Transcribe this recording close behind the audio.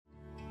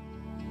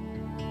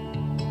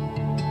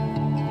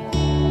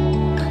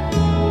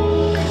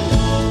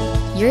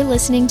You're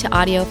listening to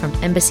audio from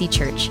Embassy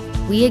Church.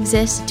 We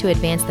exist to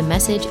advance the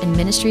message and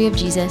ministry of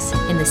Jesus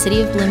in the city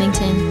of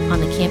Bloomington, on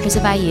the campus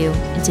of IU,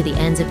 and to the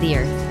ends of the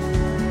earth.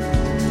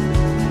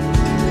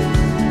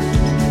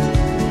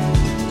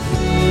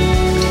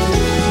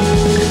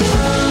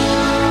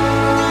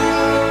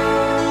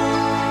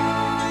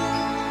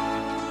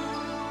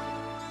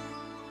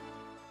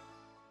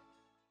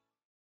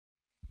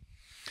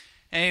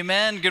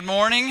 Amen. Good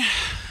morning.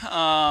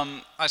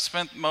 I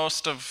spent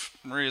most of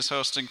Maria's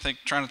hosting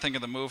trying to think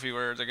of the movie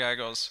where the guy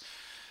goes,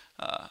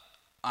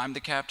 I'm the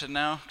captain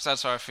now, because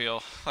that's how I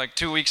feel. Like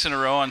 2 weeks in a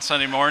row on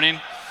Sunday morning,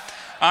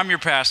 I'm your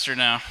pastor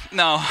now.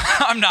 No,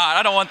 I'm not.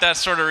 I don't want that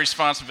sort of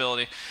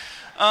responsibility.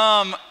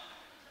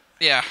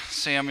 Yeah,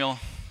 Samuel,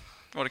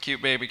 what a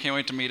cute baby. Can't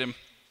wait to meet him.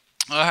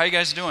 How you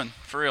guys doing,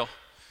 for real?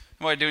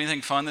 Anybody do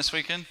anything fun this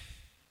weekend?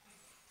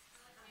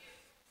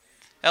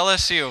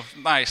 LSU,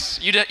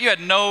 nice. You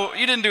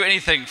didn't do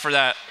anything for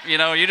that.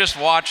 You just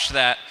watched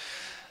that.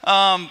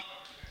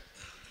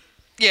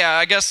 Yeah,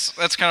 I guess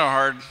that's kind of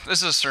hard.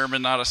 This is a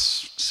sermon, not a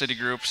city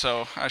group,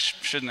 so I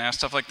shouldn't ask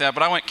stuff like that.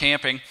 But I went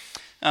camping.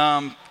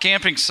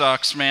 Camping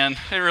sucks, man.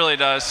 It really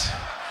does.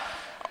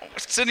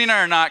 Sydney and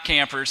I are not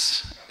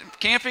campers.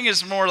 Camping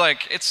is more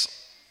like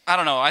I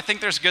don't know. I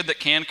think there's good that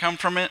can come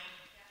from it.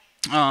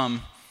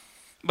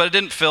 But it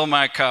didn't fill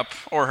my cup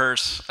or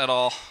hers at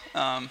all.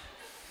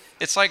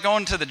 It's like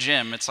going to the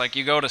gym. It's like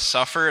you go to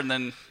suffer, and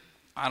then,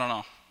 I don't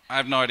know. I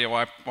have no idea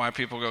why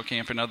people go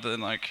camping other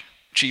than like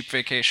cheap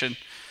vacation.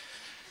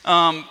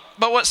 But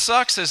what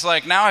sucks is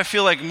like now I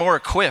feel like more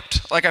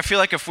equipped. Like I feel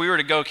like if we were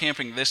to go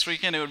camping this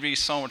weekend, it would be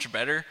so much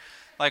better.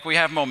 Like we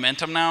have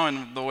momentum now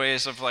in the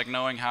ways of like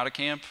knowing how to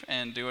camp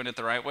and doing it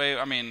the right way.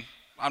 I mean,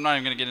 I'm not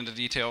even going to get into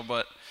detail,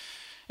 but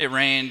it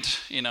rained.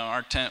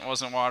 Our tent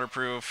wasn't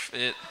waterproof.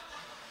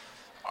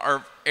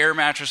 Our air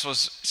mattress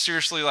was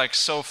seriously like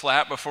so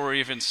flat before we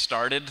even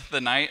started the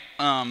night.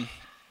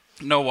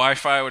 No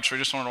Wi-Fi, which we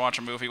just wanted to watch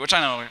a movie, which I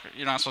know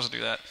you're not supposed to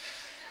do that.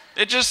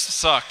 It just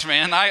sucked,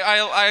 man.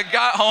 I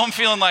got home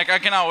feeling like I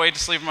cannot wait to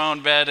sleep in my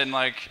own bed and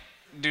like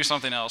do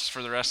something else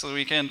for the rest of the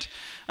weekend.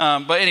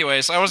 But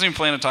anyways, I wasn't even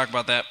planning to talk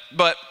about that.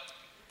 But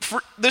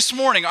for this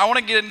morning, I want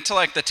to get into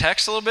like the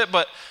text a little bit,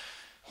 but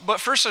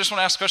first I just want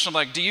to ask a question of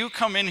like, do you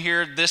come in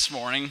here this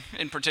morning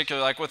in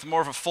particular like with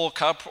more of a full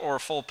cup or a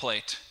full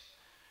plate?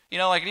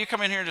 Like, do you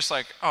come in here just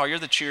like, oh, you're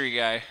the cheery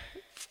guy.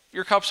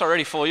 Your cup's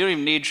already full. You don't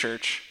even need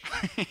church,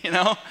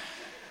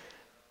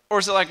 Or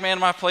is it like, man,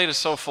 my plate is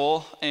so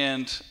full,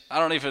 and I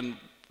don't even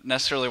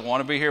necessarily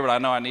want to be here, but I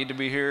know I need to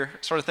be here,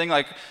 sort of thing?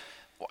 Like,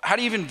 how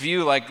do you even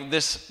view, like,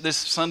 this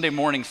Sunday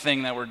morning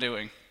thing that we're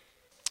doing?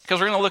 Because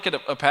we're going to look at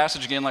a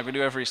passage again like we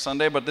do every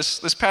Sunday, but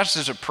this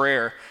passage is a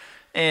prayer.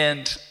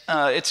 And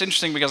it's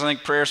interesting because I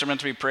think prayers are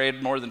meant to be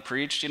prayed more than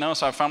preached,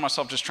 So I found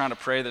myself just trying to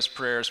pray this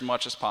prayer as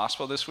much as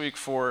possible this week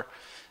for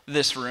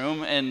this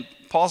room, and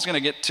Paul's going to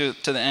get to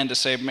the end to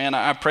say, man,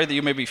 I pray that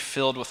you may be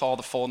filled with all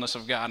the fullness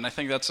of God, and I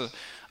think that's a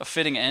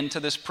fitting end to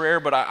this prayer,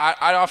 but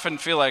I often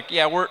feel like,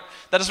 that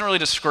doesn't really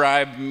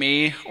describe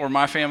me or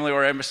my family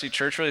or Embassy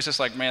Church, really. It's just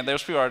like, man,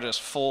 those people are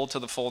just full to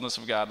the fullness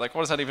of God. Like,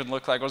 what does that even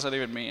look like? What does that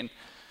even mean?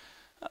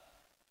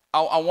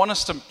 I want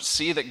us to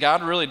see that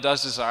God really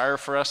does desire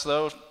for us,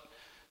 though,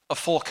 a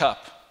full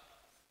cup.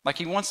 Like,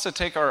 he wants to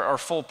take our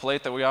full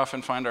plate that we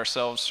often find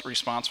ourselves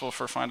responsible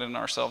for finding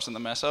ourselves in the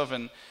mess of,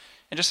 and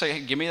just say, hey,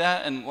 give me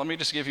that, and let me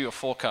just give you a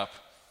full cup.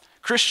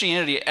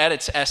 Christianity, at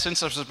its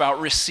essence, is about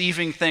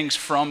receiving things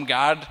from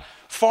God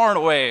far and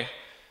away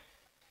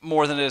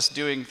more than it is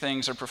doing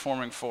things or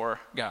performing for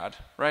God,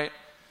 right?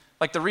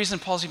 Like, the reason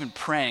Paul's even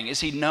praying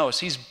is he knows,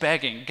 he's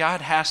begging, God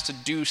has to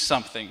do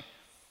something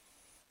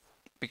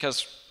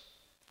because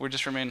we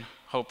just remain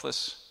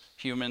hopeless,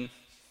 human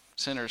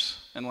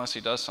sinners unless he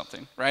does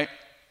something, right?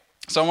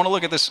 So I want to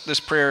look at this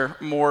prayer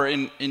more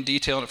in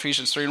detail in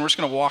Ephesians 3, and we're just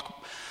going to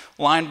walk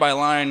line by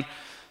line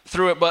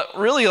through it, but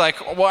really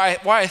like why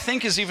I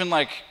think is even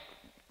like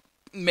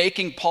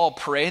making Paul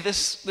pray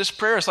this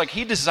prayer is like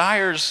he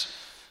desires,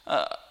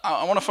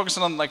 I want to focus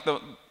on like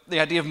the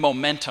idea of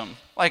momentum.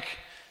 Like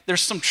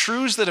there's some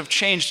truths that have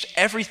changed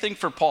everything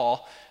for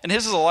Paul, and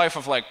his is a life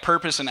of like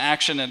purpose and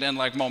action and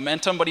like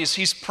momentum, but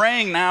he's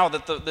praying now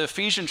that the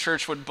Ephesian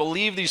church would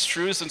believe these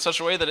truths in such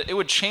a way that it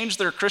would change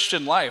their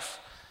Christian life.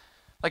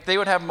 Like they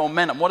would have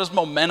momentum. What does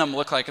momentum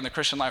look like in the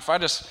Christian life? I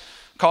just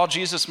call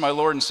Jesus my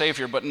Lord and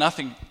Savior, but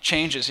nothing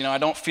changes. I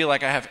don't feel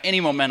like I have any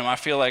momentum. I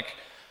feel like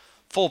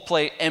full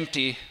plate,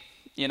 empty.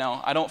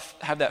 I don't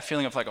have that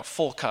feeling of like a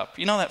full cup.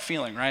 That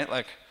feeling, right?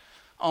 Like,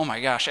 oh my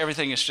gosh,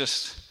 everything is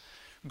just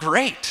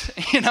great.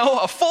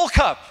 A full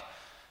cup.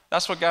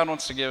 That's what God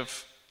wants to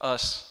give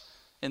us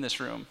in this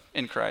room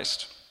in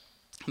Christ.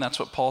 And that's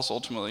what Paul's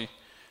ultimately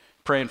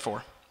praying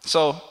for.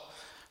 So,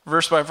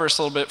 verse by verse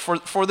a little bit.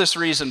 For this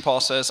reason,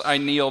 Paul says, I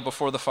kneel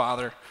before the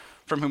Father,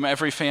 from whom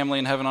every family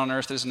in heaven on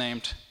earth is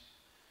named.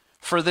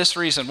 For this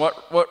reason.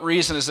 What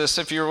reason is this?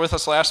 If you were with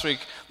us last week,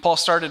 Paul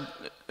started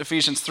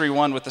Ephesians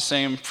 3:1 with the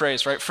same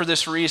phrase, right? For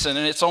this reason.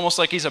 And it's almost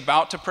like he's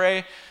about to pray,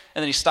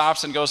 and then he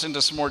stops and goes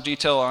into some more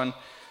detail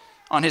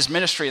on his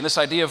ministry and this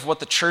idea of what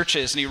the church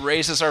is, and he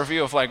raises our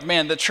view of like,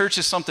 man, the church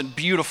is something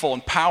beautiful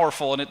and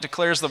powerful, and it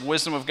declares the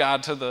wisdom of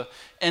God to the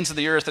ends of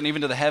the earth and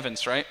even to the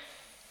heavens, right?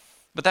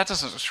 But that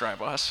doesn't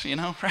describe us,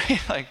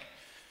 right? Like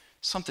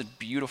something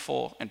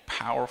beautiful and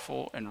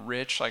powerful and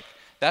rich, like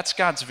that's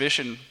God's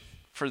vision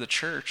for the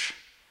church.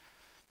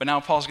 But now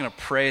Paul's going to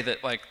pray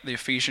that like the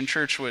Ephesian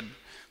church would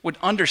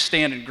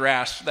understand and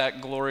grasp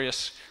that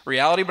glorious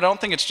reality. But I don't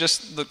think it's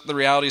just the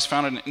realities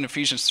found in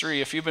Ephesians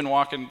 3. If you've been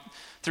walking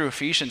through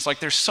Ephesians, like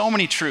there's so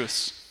many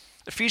truths.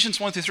 Ephesians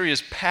 1-3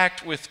 is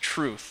packed with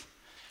truth.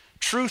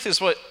 Truth is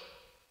what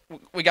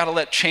we got to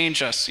let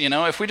change us,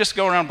 If we just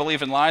go around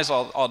believing lies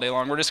all day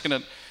long, we're just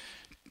going to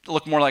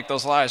look more like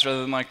those lies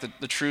rather than like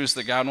the truths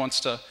that God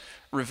wants to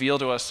reveal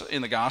to us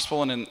in the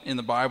gospel and in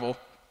the Bible.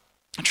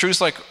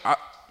 Truths like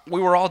we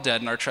were all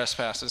dead in our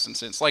trespasses and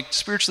sins, like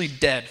spiritually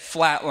dead,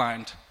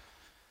 flatlined.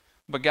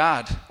 But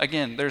God,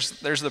 again, there's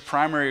the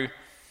primary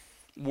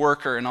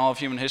worker in all of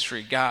human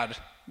history, God,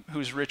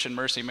 who's rich in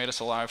mercy, made us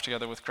alive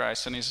together with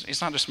Christ. And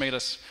he's not just made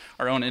us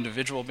our own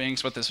individual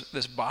beings, but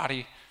this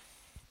body.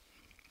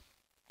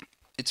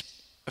 It's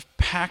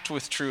packed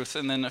with truth.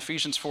 And then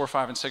Ephesians 4,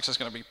 5, and 6 is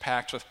going to be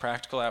packed with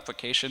practical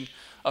application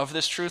of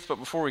this truth. But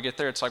before we get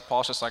there, it's like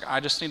Paul's just like, I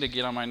just need to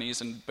get on my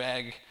knees and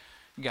beg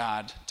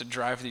God to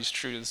drive these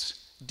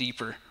truths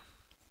deeper.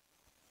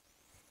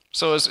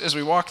 So as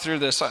we walk through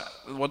this,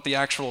 what the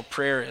actual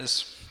prayer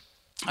is,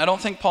 I don't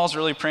think Paul's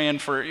really praying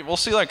for, we'll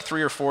see like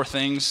 3 or 4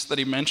 things that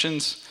he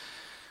mentions,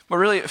 but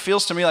really it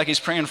feels to me like he's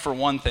praying for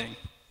one thing,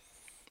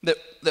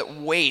 that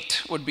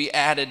weight would be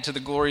added to the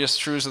glorious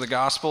truths of the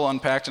gospel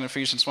unpacked in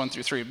Ephesians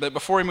 1-3. But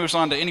before he moves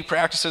on to any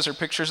practices or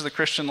pictures of the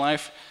Christian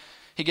life,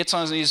 he gets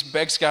on his knees,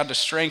 begs God to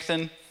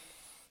strengthen,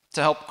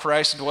 to help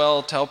Christ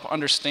dwell, to help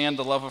understand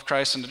the love of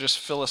Christ, and to just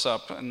fill us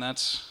up. And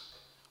that's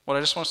what I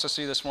just want us to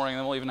see this morning.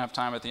 Then we'll even have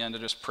time at the end to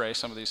just pray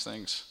some of these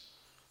things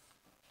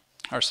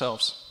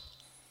ourselves.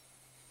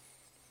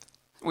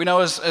 We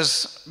know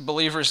as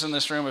believers in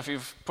this room, if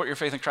you've put your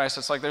faith in Christ,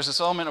 it's like there's this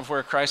element of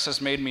where Christ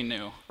has made me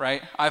new,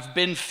 right? I've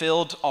been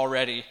filled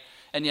already,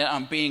 and yet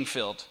I'm being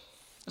filled.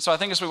 And so I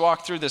think as we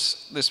walk through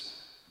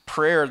this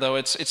prayer, though,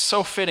 it's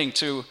so fitting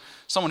to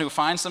someone who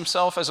finds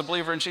themselves as a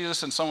believer in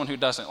Jesus and someone who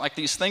doesn't. Like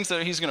these things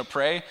that he's going to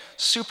pray,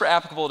 super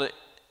applicable to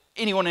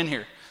anyone in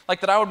here.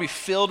 Like that I would be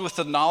filled with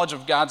the knowledge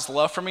of God's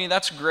love for me.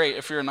 That's great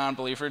if you're a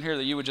non-believer in here,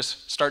 that you would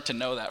just start to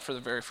know that for the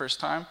very first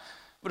time.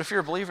 But if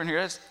you're a believer in here,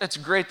 it's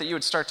great that you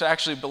would start to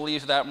actually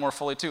believe that more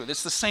fully too.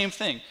 It's the same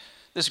thing.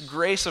 This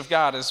grace of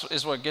God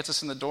is what gets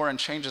us in the door and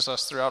changes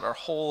us throughout our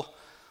whole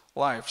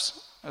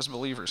lives as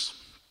believers.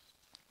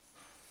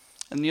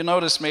 And you'll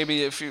notice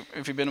maybe if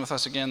you've been with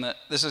us again that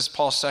this is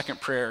Paul's second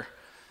prayer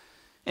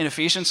in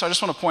Ephesians. So I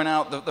just want to point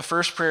out the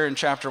first prayer in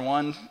chapter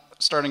 1,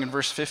 starting in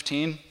verse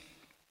 15.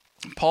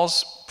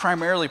 Paul's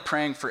primarily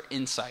praying for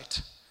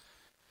insight.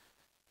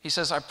 He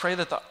says, I pray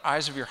that the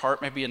eyes of your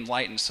heart may be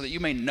enlightened so that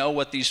you may know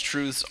what these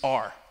truths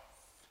are.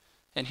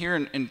 And here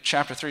in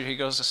chapter 3, he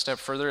goes a step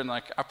further and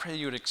like, I pray that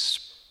you would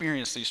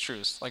experience these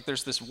truths. Like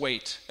there's this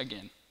weight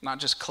again, not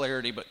just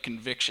clarity, but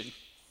conviction.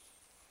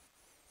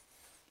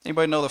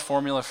 Anybody know the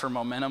formula for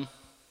momentum?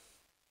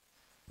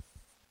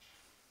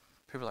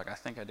 People are like, I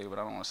think I do, but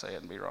I don't want to say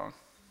it and be wrong.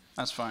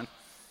 That's fine.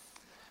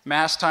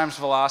 Mass times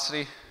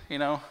velocity,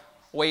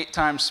 weight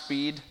times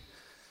speed.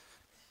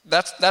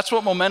 That's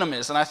what momentum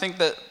is. And I think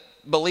that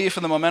belief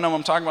in the momentum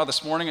I'm talking about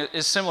this morning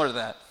is similar to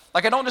that.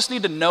 Like I don't just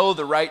need to know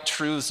the right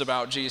truths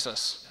about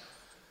Jesus.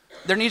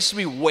 There needs to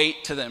be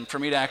weight to them for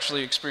me to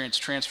actually experience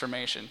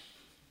transformation.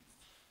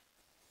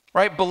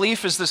 Right?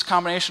 Belief is this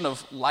combination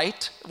of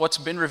light, what's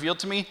been revealed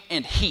to me,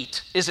 and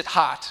heat. Is it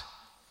hot?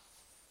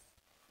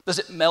 Does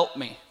it melt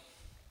me?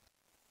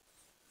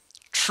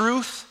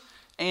 Truth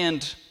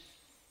and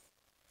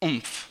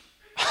oomph.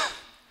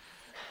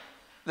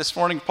 This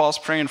morning, Paul's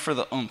praying for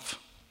the oomph.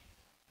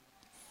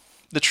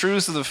 The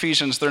truths of the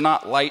Ephesians, they're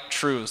not light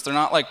truths. They're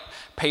not like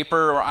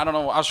paper or I don't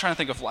know. I was trying to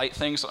think of light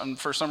things, and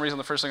for some reason,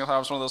 the first thing I thought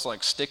was one of those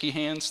like sticky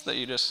hands that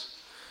you just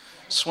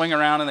swing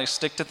around and they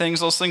stick to things.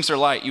 Those things are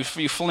light. You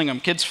fling them.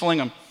 Kids fling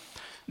them.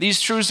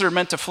 These truths are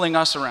meant to fling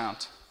us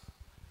around.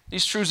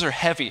 These truths are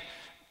heavy.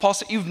 Paul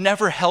said, you've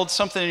never held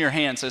something in your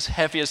hands as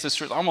heavy as this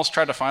truth. I almost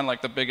tried to find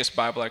like the biggest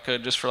Bible I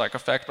could just for like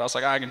effect, but I was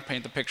like, I can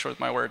paint the picture with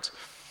my words.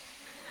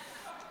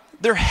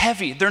 They're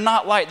heavy. They're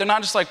not light. They're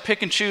not just like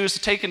pick and choose,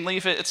 take and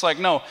leave it. It's like,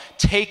 no,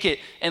 take it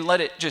and let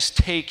it just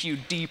take you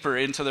deeper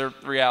into the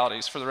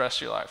realities for the rest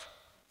of your life.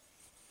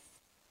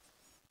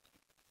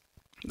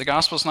 The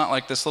gospel's not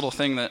like this little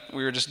thing that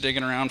we were just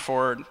digging around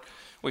for and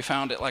we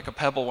found it like a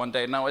pebble one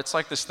day. No, it's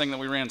like this thing that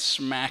we ran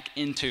smack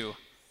into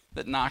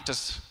that knocked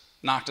us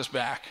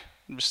back.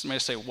 And just made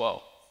us say,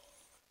 whoa.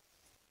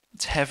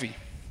 It's heavy.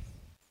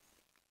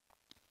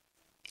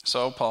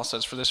 So Paul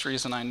says, for this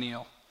reason I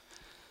kneel.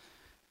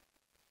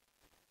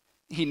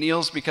 He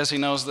kneels because he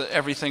knows that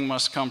everything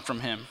must come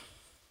from him.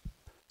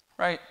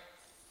 Right?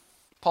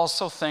 Paul's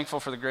so thankful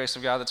for the grace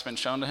of God that's been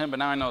shown to him, but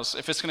now he knows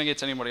if it's going to get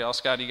to anybody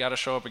else, God, you got to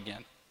show up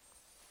again.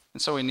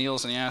 And so he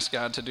kneels and he asks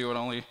God to do what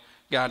only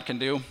God can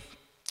do.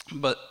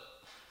 But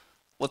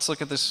let's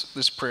look at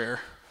this prayer,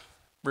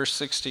 verse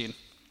 16.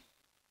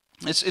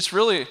 It's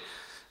really,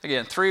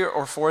 again, 3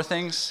 or 4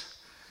 things.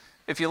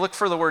 If you look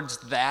for the words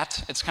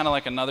that, it's kind of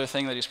like another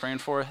thing that he's praying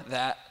for,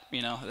 that.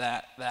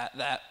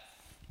 The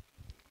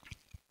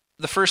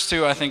first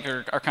 2, I think,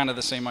 are kind of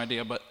the same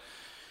idea, but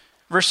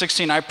verse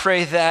 16, I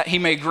pray that he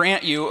may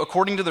grant you,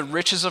 according to the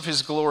riches of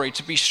his glory,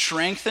 to be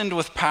strengthened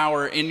with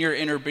power in your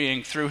inner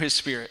being through his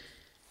Spirit,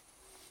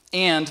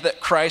 and that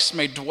Christ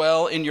may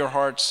dwell in your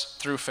hearts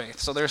through faith.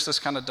 So there's this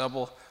kind of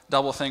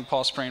double thing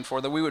Paul's praying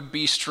for, that we would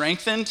be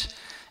strengthened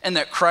and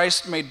that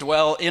Christ may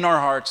dwell in our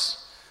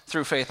hearts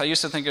through faith. I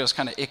used to think it was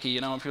kind of icky,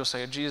 when people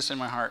say, Jesus in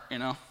my heart,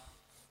 I'm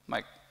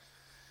like,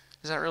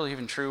 is that really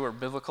even true or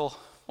biblical?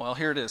 Well,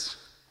 here it is.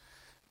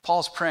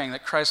 Paul's praying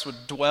that Christ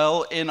would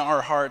dwell in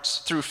our hearts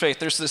through faith.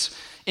 There's this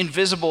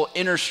invisible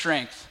inner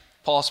strength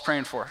Paul's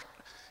praying for.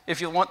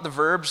 If you want the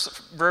verbs,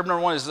 verb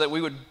number 1 is that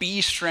we would be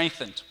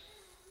strengthened.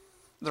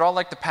 They're all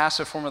like the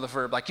passive form of the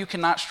verb. Like, you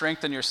cannot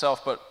strengthen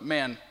yourself, but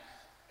man,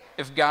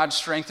 if God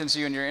strengthens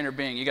you in your inner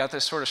being, you got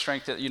this sort of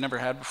strength that you never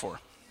had before.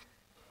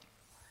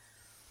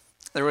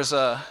 There was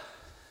a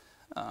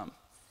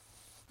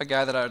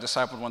guy that I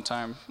discipled one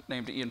time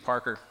named Ian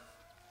Parker.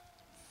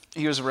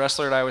 He was a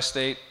wrestler at Iowa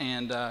State,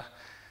 and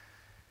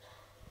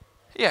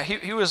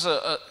he was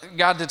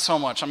God did so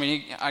much. I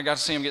mean, I got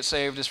to see him get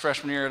saved his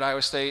freshman year at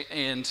Iowa State,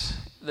 and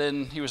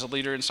then he was a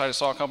leader inside a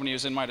Salt Company. He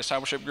was in my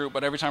discipleship group,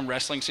 but every time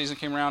wrestling season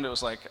came around, it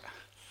was like,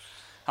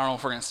 I don't know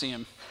if we're going to see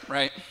him,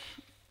 right?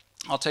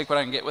 I'll take what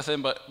I can get with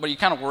him, but you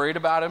kind of worried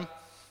about him,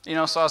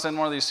 so I was in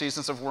one of these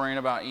seasons of worrying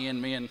about Ian,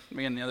 me and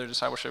the other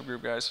discipleship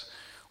group guys.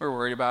 We were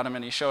worried about him,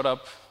 and he showed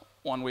up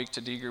one week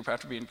to D group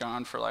after being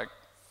gone for we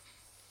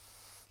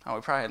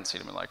probably hadn't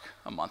seen him in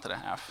a month and a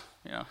half.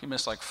 He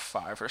missed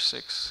 5 or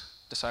 6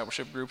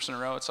 discipleship groups in a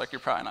row. It's like, you're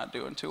probably not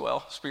doing too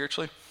well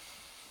spiritually.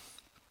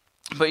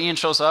 But Ian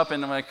shows up,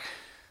 and I'm like,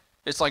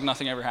 it's like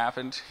nothing ever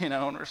happened, and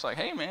we're just like,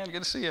 hey man,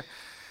 good to see you.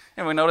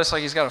 And we notice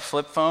he's got a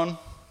flip phone,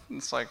 and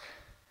it's like,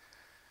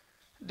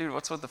 dude,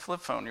 what's with the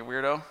flip phone, you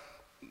weirdo?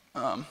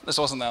 This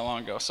wasn't that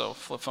long ago, so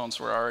flip phones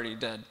were already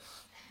dead.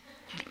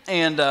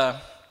 And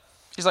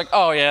he's like,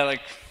 oh yeah,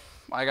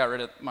 I got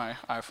rid of my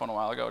iPhone a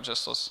while ago. It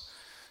just was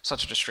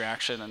such a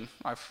distraction, and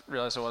I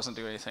realized it wasn't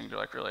doing anything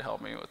to really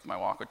help me with my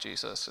walk with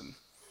Jesus. And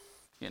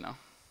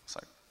it's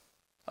like,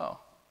 oh,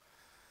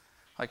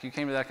 you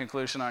came to that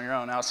conclusion on your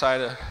own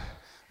outside of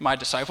my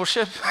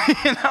discipleship.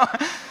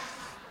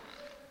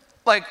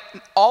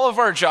 All of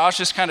our jaws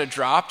just kind of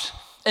dropped,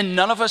 and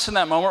none of us in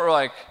that moment were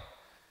like,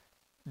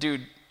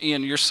 dude,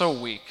 Ian, you're so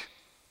weak,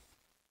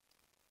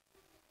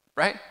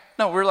 right?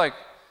 No, we're like,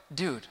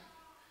 dude,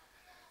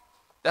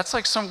 that's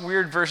some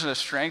weird version of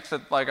strength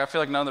that I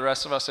feel like none of the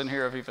rest of us in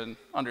here have even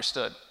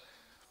understood.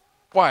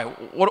 Why?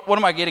 What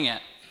am I getting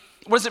at?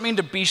 What does it mean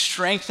to be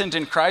strengthened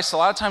in Christ? A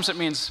lot of times it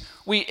means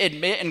we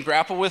admit and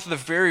grapple with the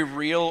very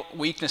real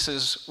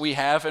weaknesses we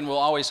have and will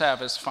always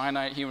have as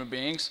finite human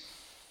beings.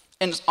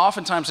 And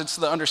oftentimes it's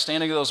the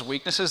understanding of those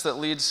weaknesses that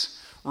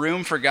leads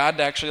room for God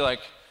to actually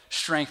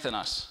strengthen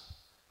us.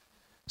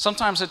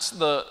 Sometimes it's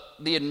the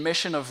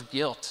admission of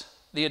guilt,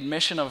 the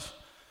admission of,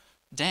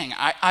 dang,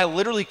 I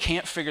literally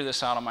can't figure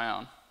this out on my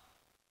own.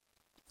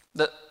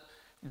 That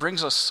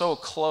brings us so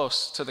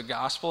close to the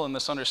gospel and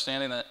this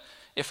understanding that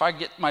if I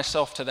get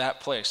myself to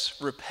that place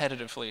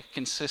repetitively,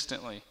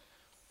 consistently,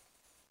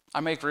 I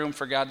make room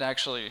for God to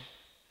actually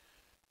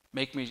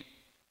make me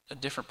a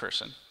different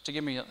person, to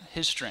give me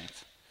his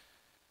strength.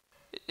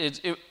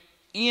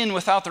 Ian,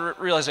 without the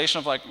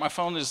realization of my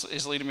phone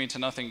is leading me to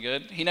nothing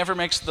good, he never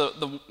makes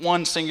the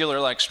one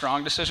singular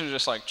strong decision to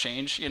just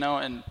change,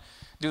 and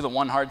do the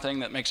one hard thing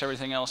that makes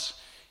everything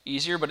else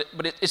easier. But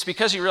it's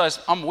because he realized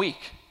I'm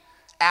weak.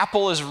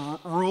 Apple is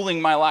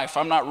ruling my life.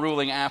 I'm not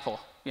ruling Apple,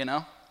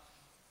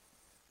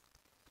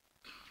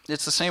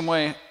 It's the same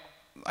way,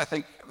 I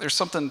think there's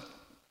something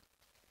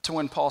to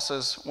when Paul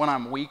says, when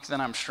I'm weak,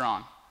 then I'm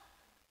strong.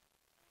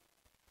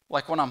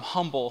 When I'm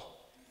humble,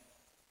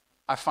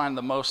 I find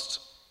the most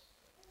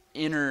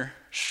inner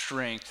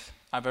strength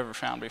I've ever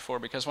found before,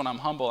 because when I'm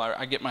humble,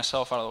 I get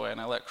myself out of the way and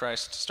I let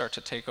Christ start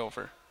to take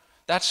over.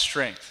 That's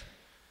strength.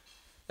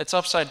 It's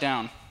upside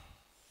down.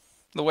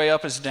 The way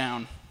up is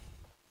down,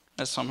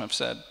 as some have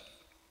said.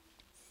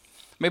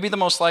 Maybe the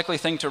most likely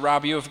thing to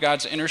rob you of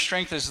God's inner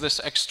strength is this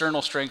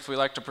external strength we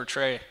like to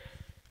portray,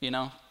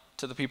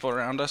 to the people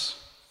around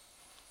us.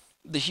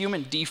 The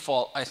human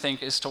default, I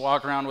think, is to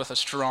walk around with a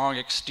strong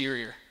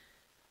exterior.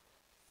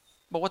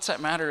 But what's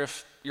that matter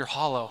if you're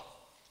hollow?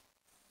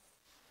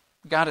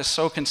 God is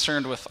so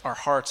concerned with our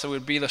hearts. It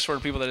would be the sort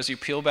of people that as you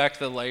peel back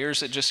the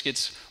layers, it just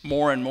gets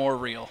more and more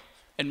real.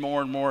 And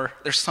more,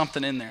 there's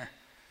something in there.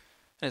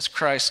 And it's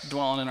Christ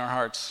dwelling in our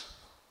hearts.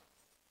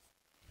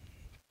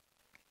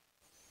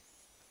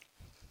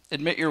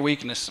 Admit your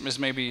weakness is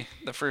maybe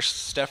the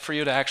first step for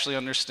you to actually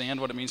understand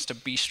what it means to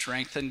be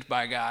strengthened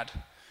by God.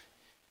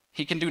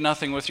 He can do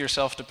nothing with your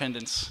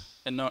self-dependence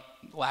and no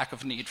lack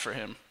of need for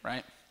him,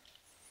 right?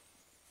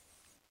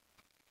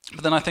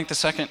 But then I think the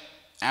second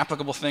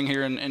applicable thing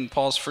here in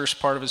Paul's first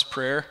part of his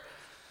prayer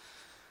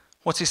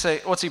What's he say?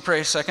 What's he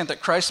pray second?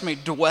 That Christ may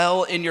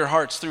dwell in your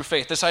hearts through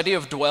faith. This idea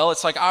of dwell,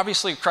 it's like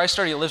obviously Christ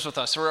already lives with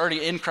us. We're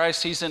already in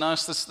Christ, he's in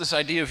us, this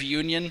idea of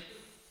union.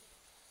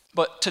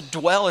 But to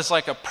dwell is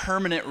like a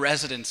permanent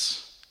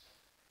residence.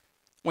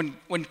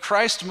 When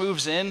Christ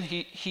moves in,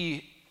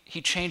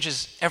 he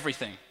changes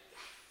everything.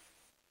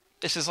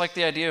 This is like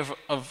the idea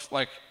of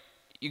like,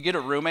 you get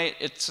a roommate,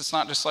 it's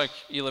not just like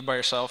you live by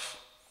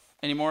yourself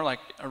anymore. Like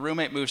a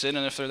roommate moves in,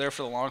 and if they're there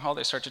for the long haul,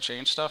 they start to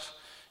change stuff.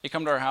 You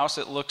come to our house,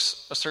 it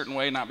looks a certain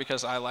way, not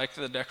because I like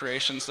the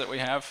decorations that we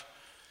have.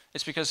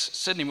 It's because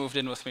Sydney moved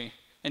in with me,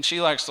 and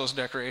she likes those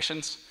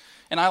decorations.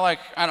 And I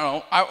don't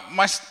know,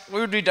 we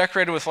would be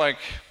decorated with like,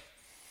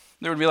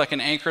 there would be like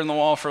an anchor in the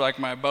wall for like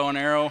my bow and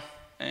arrow,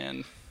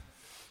 and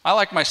I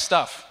like my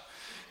stuff.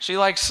 She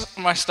likes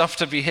my stuff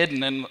to be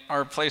hidden and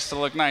our place to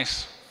look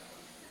nice.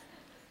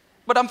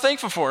 But I'm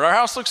thankful for it. Our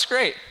house looks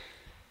great.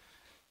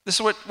 This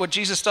is what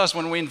Jesus does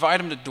when we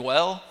invite him to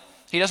dwell.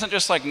 He doesn't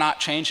just like not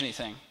change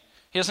anything.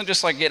 He doesn't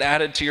just like get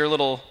added to your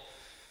little,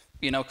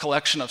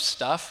 collection of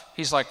stuff.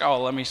 He's like,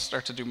 oh, let me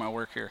start to do my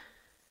work here.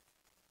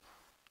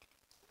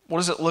 What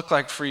does it look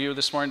like for you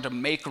this morning to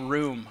make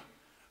room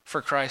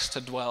for Christ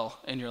to dwell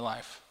in your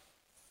life?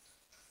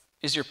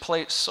 Is your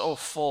plate so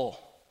full,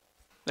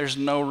 there's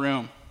no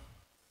room?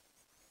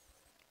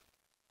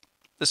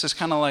 This is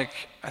kind of like,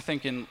 I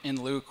think in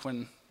Luke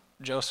when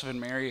Joseph and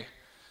Mary,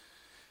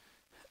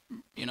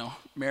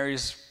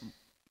 Mary's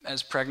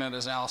as pregnant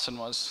as Allison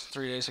was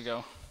 3 days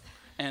ago.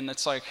 And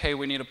it's like, hey,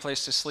 we need a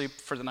place to sleep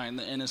for the night. And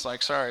the inn is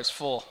like, sorry, it's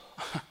full.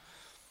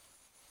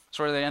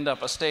 So where do they end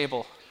up? A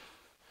stable.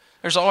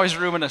 There's always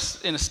room in a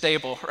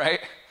stable, right?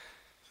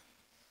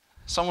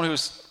 Someone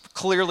who's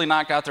clearly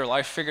not got their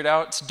life figured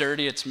out. It's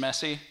dirty, it's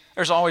messy.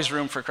 There's always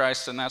room for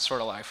Christ in that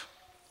sort of life.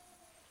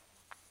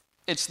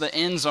 It's the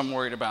inns I'm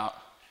worried about.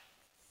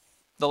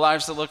 The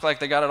lives that look like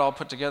they got it all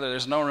put together.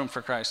 There's no room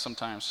for Christ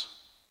sometimes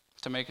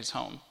to make his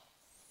home.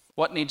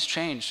 What needs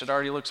changed? It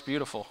already looks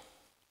beautiful.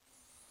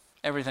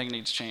 Everything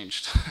needs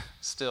changed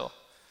still,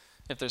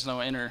 if there's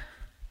no inner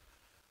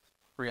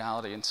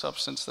reality and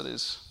substance that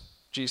is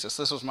Jesus.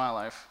 This was my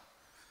life.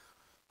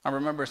 I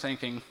remember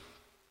thinking,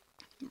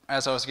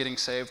 as I was getting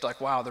saved,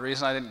 like, wow, the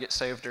reason I didn't get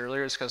saved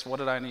earlier is because what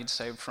did I need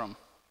saved from?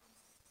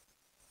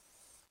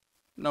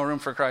 No room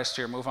for Christ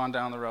here. Move on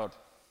down the road.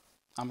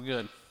 I'm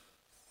good.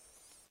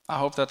 I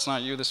hope that's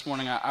not you this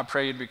morning. I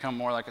pray you'd become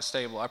more like a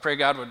stable. I pray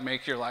God would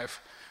make your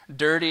life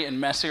dirty and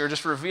messy, or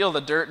just reveal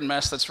the dirt and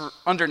mess that's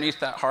underneath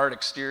that hard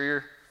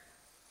exterior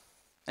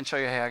and show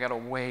you, hey, I got a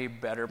way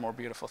better, more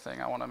beautiful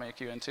thing I want to make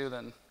you into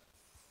than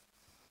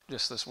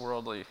just this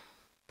worldly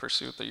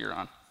pursuit that you're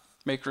on.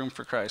 Make room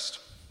for Christ.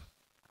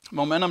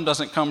 Momentum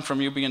doesn't come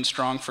from you being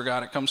strong for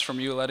God. It comes from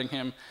you letting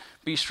him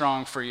be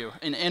strong for you.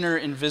 An inner,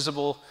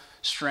 invisible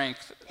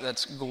strength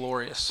that's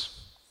glorious.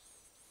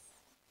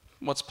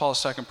 What's Paul's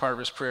second part of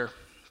his prayer?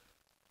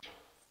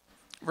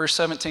 Verse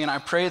 17, I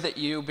pray that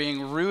you,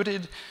 being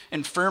rooted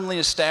and firmly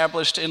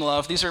established in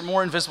love, these are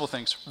more invisible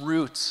things,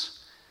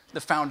 roots,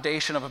 the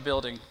foundation of a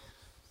building.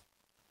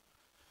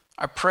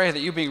 I pray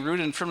that you, being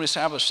rooted and firmly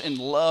established in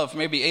love,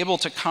 may be able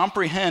to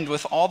comprehend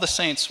with all the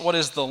saints what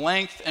is the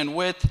length and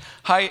width,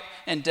 height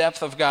and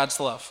depth of God's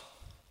love,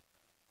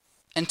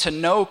 and to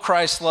know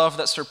Christ's love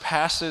that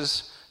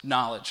surpasses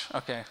knowledge.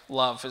 Okay,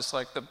 love is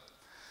like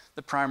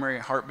the primary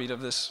heartbeat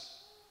of this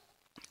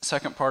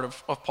second part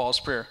of Paul's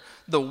prayer.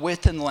 The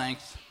width and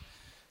length,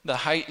 the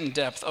height and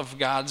depth of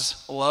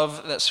God's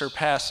love that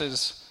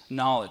surpasses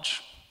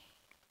knowledge.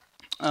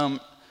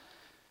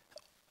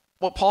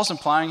 What Paul's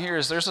implying here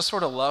is there's a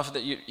sort of love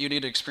that you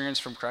need to experience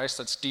from Christ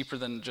that's deeper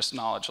than just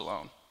knowledge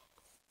alone.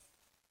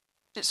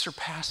 It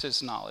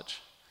surpasses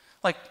knowledge.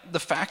 Like the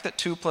fact that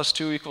 2 +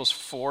 2 =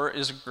 4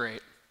 is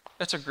great.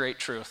 That's a great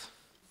truth.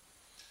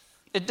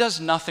 It does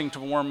nothing to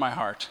warm my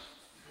heart.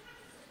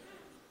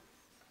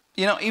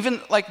 Even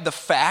like the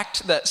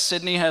fact that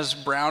Sydney has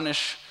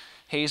brownish,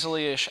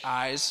 hazily-ish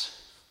eyes,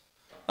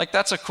 like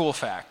that's a cool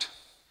fact.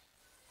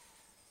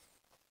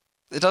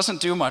 It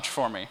doesn't do much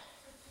for me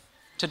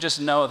to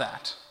just know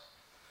that,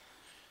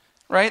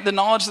 right? The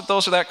knowledge that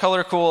those are that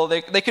color cool,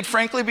 they could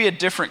frankly be a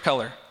different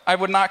color. I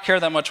would not care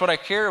that much. What I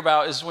care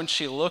about is when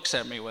she looks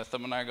at me with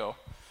them and I go,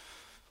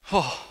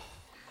 oh.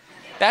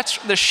 That's,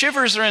 the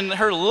shivers are in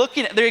her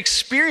looking at, the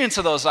experience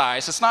of those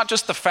eyes. It's not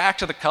just the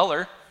fact of the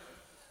color.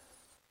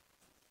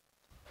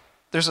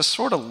 There's a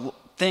sort of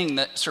thing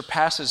that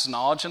surpasses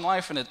knowledge in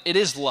life, and it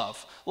is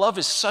love. Love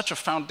is such a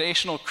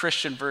foundational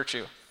Christian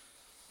virtue.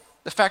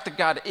 The fact that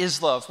God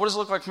is love. What does it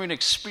look like for me to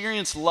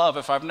experience love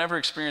if I've never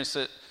experienced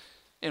it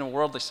in a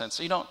worldly sense?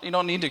 You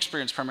don't need to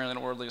experience primarily in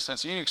a worldly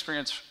sense. You need to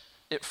experience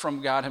it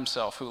from God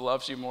himself, who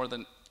loves you more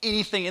than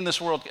anything in this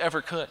world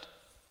ever could.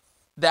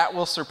 That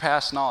will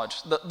surpass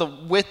knowledge. The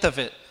width of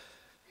it,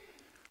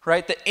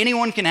 right? That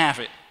anyone can have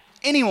it.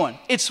 Anyone.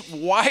 It's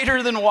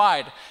wider than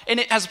wide. And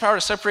it has the power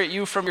to separate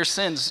you from your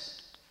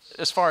sins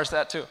as far as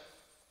that too.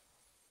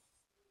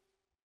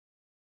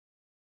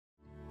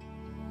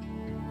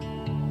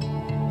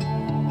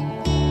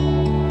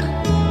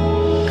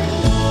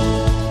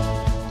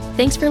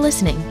 Thanks for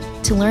listening.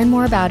 To learn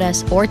more about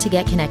us or to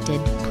get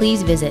connected,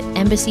 please visit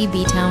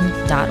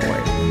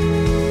embassyBtown.org.